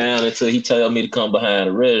sit down until he told me to come behind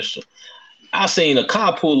the register. I seen a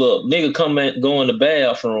car pull up, nigga go in the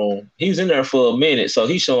bathroom. He's in there for a minute, so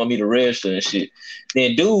he's showing me the register and shit.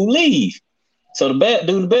 Then dude leave. So the dude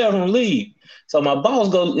in the bathroom leave. So my boss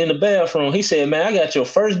go in the bathroom. He said, "Man, I got your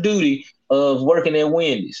first duty of working at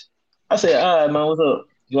Wendy's." I said, "All right, man, what's up?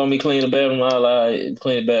 You want me to clean the bathroom?" I like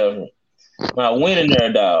clean the bathroom. When I went in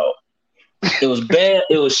there, dog, it was bad.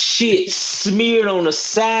 It was shit smeared on the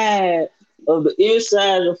side of the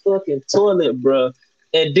inside of the fucking toilet, bro.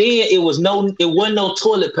 And then it wasn't no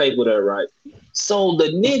toilet paper there, right? So the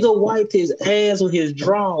nigga wiped his ass with his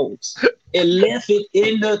drawers and left it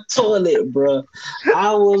in the toilet, bro.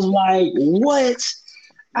 I was like, what?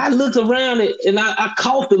 I looked around it and I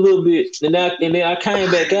coughed a little bit and then I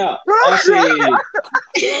came back out. I said,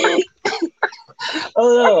 oh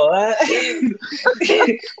no.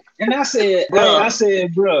 And I said,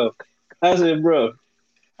 bro.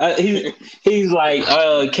 He's like,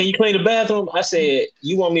 can you clean the bathroom? I said,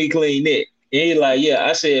 you want me to clean it? And he's like, yeah.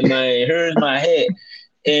 I said, man, here's my hat.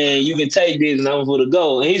 And you can take this and I'm for to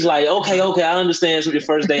go. And he's like, okay, I understand. So the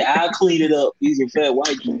first day I'll clean it up. He's a fat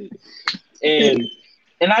white kid.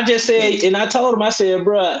 And I just said, and I told him, I said,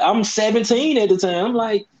 bro, I'm 17 at the time. I'm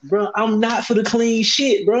like, bro, I'm not for the clean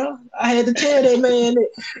shit, bro. I had to tell that man that.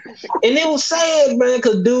 And it was sad, man,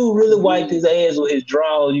 because dude really wiped his ass with his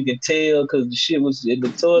drawers. You can tell because the shit was in the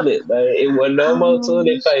toilet, man. It wasn't no more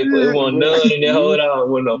toilet paper. It wasn't none in there. Hold on. It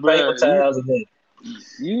wasn't no paper towels and nothing.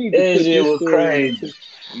 You need to that put shit this was story crazy.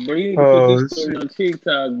 Bro, you need to put this story on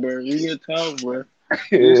TikTok, bro. You get talk, bro. I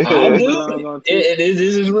do. This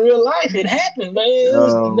is real life. It happened, man. It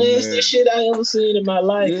was the nastiest shit I ever seen in my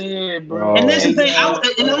life. Yeah, bro. And that's the thing.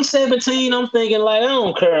 I'm 17. I'm thinking like I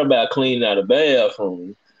don't care about cleaning out a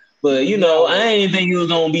bathroom, but you know I ain't think it was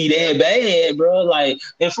gonna be that bad, bro. Like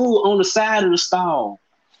and food on the side of the stall,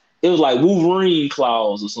 it was like Wolverine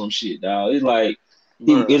claws or some shit, dog. It's like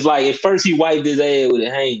it's like at first he wiped his ass with a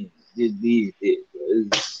hand.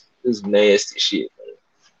 It's nasty shit,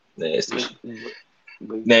 man. Nasty shit.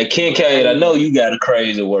 Now, Kincaid, I know you got a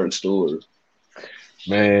crazy work story.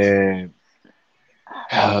 Man,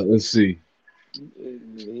 let's see.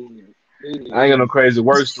 I ain't got no crazy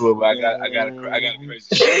work story, but I got a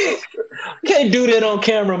crazy shit. Can't do that on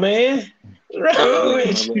camera, man.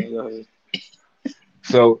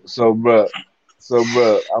 So, bro,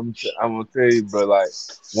 I'm gonna tell you, bro. Like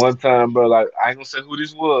one time, bro. Like I ain't gonna say who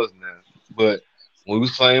this was now, but when we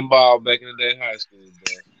was playing ball back in the day in high school,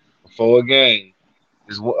 bro, before a game.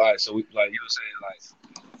 All right, so we like you know what I'm saying, like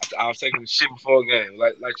I was taking shit before a game,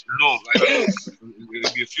 like it'd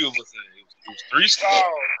be a few of us in. It was 3 stars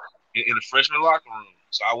in the freshman locker room.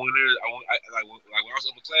 So I went there. Like when I was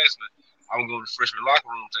upperclassman, I would go to the freshman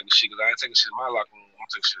locker room taking shit because I ain't taking shit in my locker room.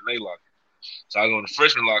 I'm taking shit in their locker room. So I go in the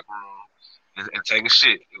freshman locker room and taking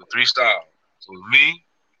shit. It was 3 stars. So it was me,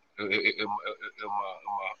 my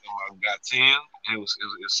guy Tim, and it was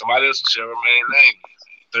somebody else who share a main name,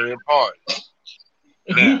 third party.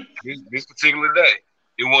 Now, this particular day,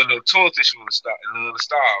 it wasn't no toilet tissue in none of the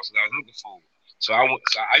styles that I was looking for. So I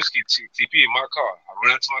used to get TP in my car. I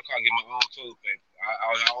ran out to my car and get my own toilet paper.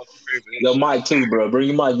 I was prepared for that. Your mic too, bro. Bring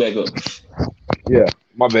your mic back up. Yeah,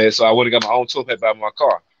 my bad. So I went and got my own toilet paper out of my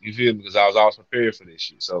car. You feel me? Because I was always prepared for this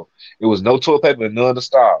shit. So it was no toilet paper in none of the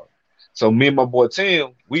styles. So me and my boy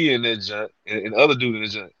Tim, we in that junk, and the other dude in the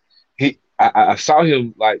junk. I saw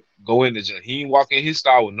him like go in the junk. He ain't walk in his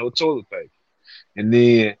style with no toilet paper. And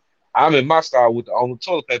then I'm in my style with the only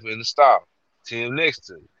toilet paper in the style. Tim next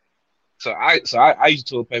to me. So I use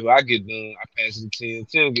toilet paper. I get done. I pass it to Tim.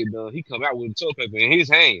 Tim get done. He come out with the toilet paper in his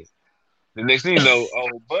hand. The next thing you know,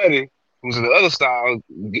 old buddy who's in the other style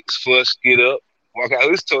gets flushed, get up, walk out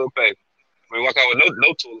with his toilet paper. Walk out with no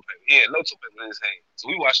toilet paper. He had no toilet paper in his hand. So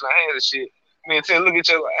we washing our hands and shit. Me and Tim look at each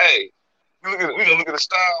other like, hey, we gonna look at the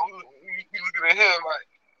style. We looking at him like,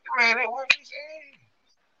 man, that work his ass.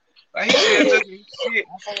 Like he said to me, shit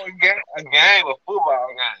before a game, a football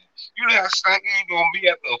game. You know how stinky you gonna be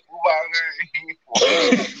after a football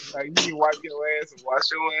game? Like you wipe your ass and wash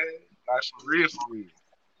your ass. Like for real.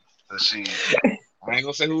 So shit, I ain't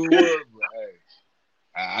gonna say who it was, but hey,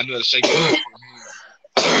 I know to shake it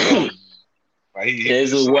up. Like,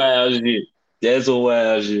 That's a wild shit. That's a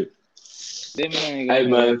wild shit. That man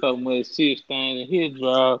got so much shit stain in his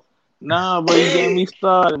draw. Nah, bro, you got me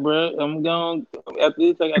started, bro. I'm going after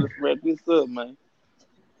this. I gotta wrap this up, man.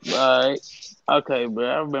 All right, okay, bro.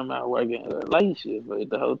 I remember I working at a late shift at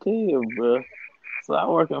the hotel, bro. So I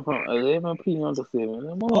working from 11 p.m. to 7 in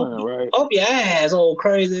the morning, right? Oh, your ass all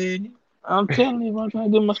crazy. I'm telling you, I'm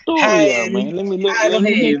trying to get my story out, man. Let me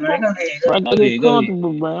get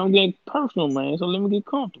comfortable, bro. I'm getting personal, man. So let me get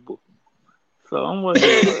comfortable. So I'm working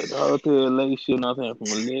at the hotel late shift, you know what I'm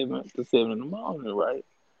saying, from 11 to 7 in the morning, right?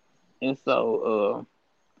 And so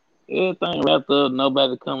everything wrapped up,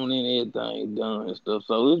 nobody coming in, everything done and stuff.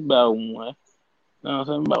 So it's about 1, you know what I'm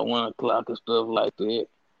saying, about 1 o'clock and stuff like that.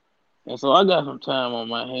 And so I got some time on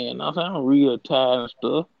my hand, you know what I'm saying, I'm real tired and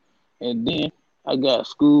stuff. And then I got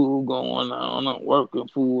school going on, I'm working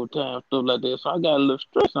full time, stuff like that. So I got a little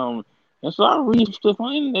stress on me. And so I read some stuff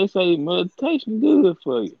on the internet, they say meditation good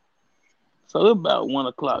for you. So it's about 1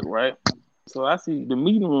 o'clock, right? So I see the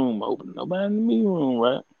meeting room open. Nobody in the meeting room,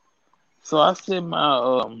 right? So I set my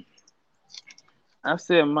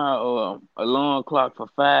alarm clock for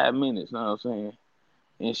 5 minutes, you know what I'm saying?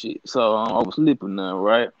 And shit. So I was sleeping now,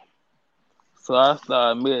 right? So I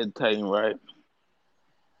started meditating, right?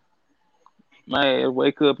 My ass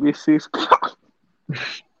wake up at 6 o'clock.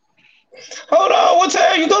 Hold on, what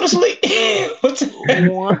time you go to sleep? What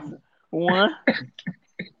time? One.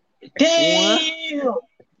 Damn.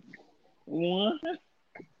 One.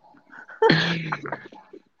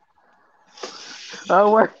 I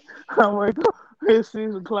wake up at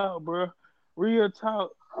 6 o'clock, bro. Real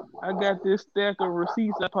talk. I got this stack of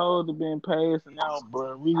receipts I supposed to been passing out,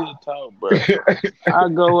 bro. Real talk, bro. I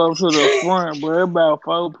go up to the front, bro. About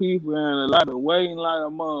 4 people and a lot of waiting like a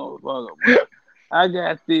motherfucker, bro. I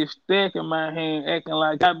got this stack in my hand, acting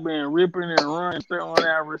like I've been ripping and running, throwing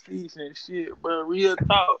out receipts and shit, bro. Real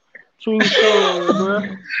talk. True story, bro.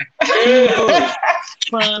 True story.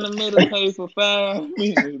 Trying to meditate for 5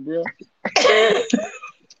 minutes, bro.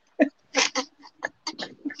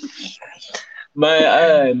 Man,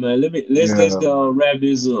 all right, man. Let's go wrap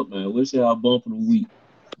this up, man. What's y'all bump of the week?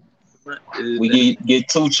 We get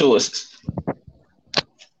 2 choices.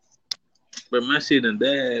 But my shit done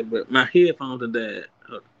died, but my headphones done died.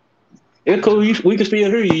 It's cool. We can still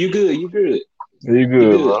hear you. You good. You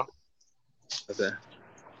good, bro. Okay.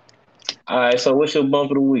 All right, so what's your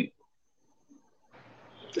bump of the week?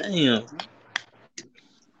 Damn.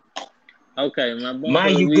 Okay, my bump Man,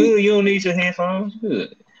 of the you week. good. You don't need your headphones.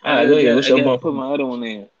 Good. All right, I go ahead. What's your bump? Put my other one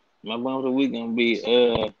in. My bump of the week gonna be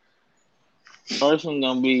first one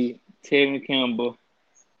gonna be Tevin Campbell.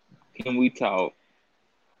 Can we talk?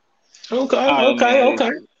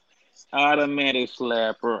 Okay. Automatic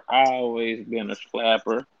slapper. Always been a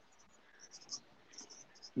slapper.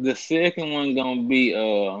 The second one gonna be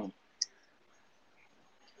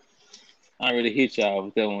I already hit y'all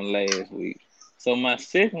with that one last week. So my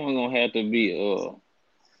second one gonna have to be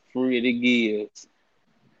Freddie Gibbs.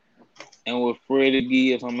 And with Freddie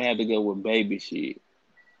Gibbs, I'm gonna have to go with Baby Shit.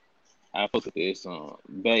 I fuck with this song,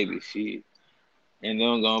 Baby Shit. And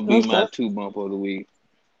then gonna be my 2 bump of the week.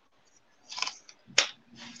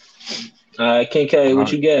 All right, KK,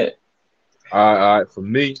 what you got? All right. For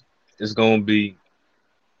me, it's gonna be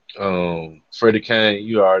Freddie Kane.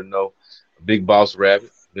 You already know, Big Boss Rabbit.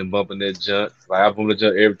 Been bumping that junk. Like I've been that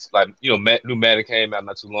junk new Madden came out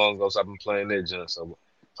not too long ago, so I've been playing that junk. So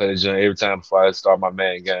play that junk every time before I start my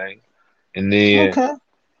Madden game. And then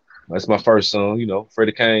that's my first song. You know,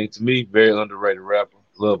 Freddie Kane to me, very underrated rapper.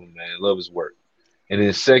 Love him, man. Love his work. And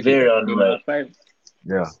then second, very underrated.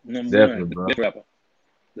 Yeah, definitely, bro. Rapper.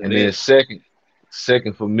 And then second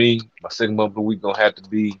for me, my second bump of the week gonna have to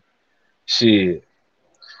be shit.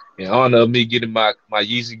 In honor of me getting my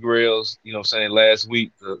Yeezy Grails, you know what I'm saying, last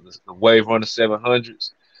week, the Wave Runner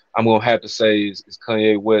 700s, I'm gonna have to say is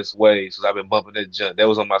Kanye West Waves, because I've been bumping that junk. That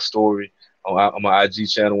was on my story on my IG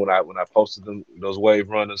channel when I posted those Wave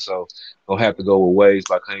Runners. So gonna have to go with Waves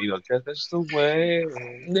by Kanye. You know, that's the way.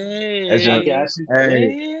 That's just,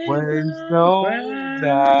 hey, Waves don't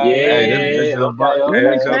die. Yeah.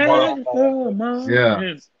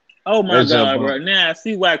 Oh my God, bro! Now I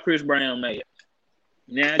see why Chris Brown made it.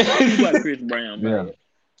 Now I see why Chris Brown made it.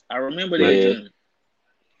 I remember that.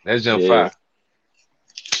 That's jump 5.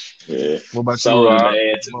 Yeah. What about Soulja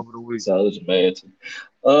you, Soulja Bad.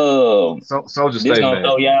 Soulja This gonna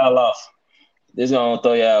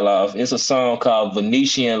throw y'all off. It's a song called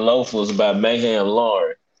Venetian Loafers by Mayhem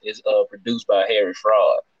Lauren. It's produced by Harry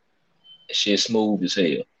Fraud. That shit smooth as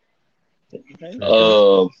hell. What's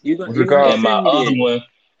it called? And my other one.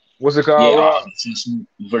 What's it called? Yeah, it's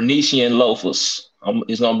Venetian Loafers.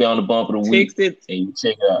 It's gonna be on the bump of the week. And you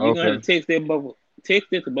check it out. You're gonna have to text it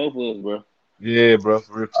to both of us, bro. Yeah, bro.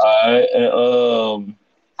 For real. All right.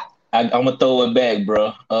 I'm gonna throw it back,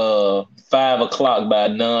 bro. 5 o'clock by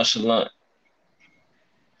Nonchalant.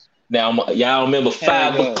 Now, y'all remember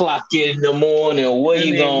 5 o'clock in the morning? Where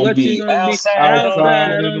you gonna be? Outside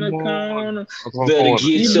on the corner. Better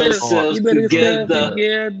get yourself together.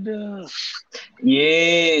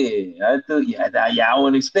 Yeah, I thought y'all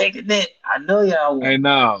weren't expecting that. I know y'all. Hey,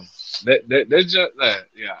 now That's just that.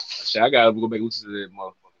 Yeah, shit, I gotta go back and listen to that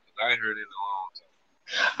motherfucker because I ain't heard it in a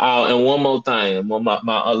long time. And one more thing,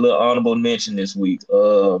 my a little honorable mention this week.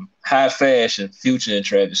 High fashion, Future and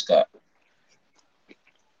Travis Scott,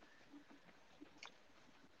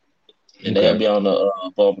 and they'll be on the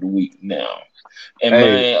bump of the week now. And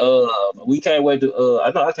Hey, man, we can't wait to.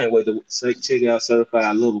 I can't wait to check out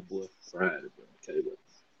Certified Little Boy Friday. Bro. Okay,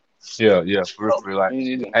 but yeah, for real, like,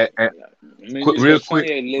 Me neither. hey, Me quick, neither. real quick,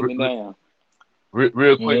 Kanye let me down. real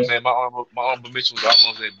quick, Mhm. man. My honorable mention was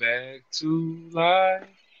almost a back to life,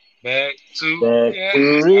 back to Back yeah.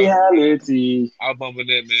 to reality. I was bumping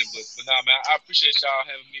that, man. But nah, man. I appreciate y'all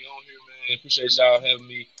having me on here, man. Appreciate y'all having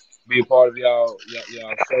me be a part of y'all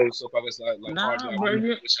show. So I guess like part of Nah, y'all bro.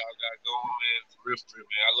 group, what y'all got going, man. For real,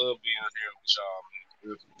 man. I love being on here with y'all, man. For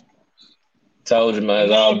real. Told you, man.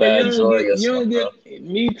 It's all No, bro, about enjoying you yourself, don't bro. get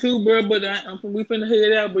me too, bro. But we finna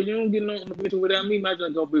head out, but you don't get no information without me. My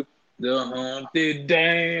just gonna be the Humpty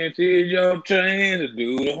Dance is your chance to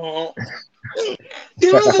do the hump.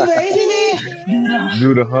 Do the baby.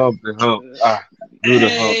 Do the hump, do the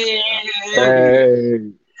hump. Hey.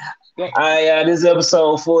 Hey, Go, All right, y'all, this is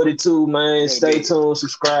episode 42, man. go to Stay bed. tuned,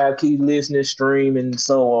 subscribe, keep listening, stream, and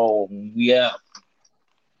so on. We out.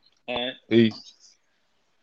 All right. peace.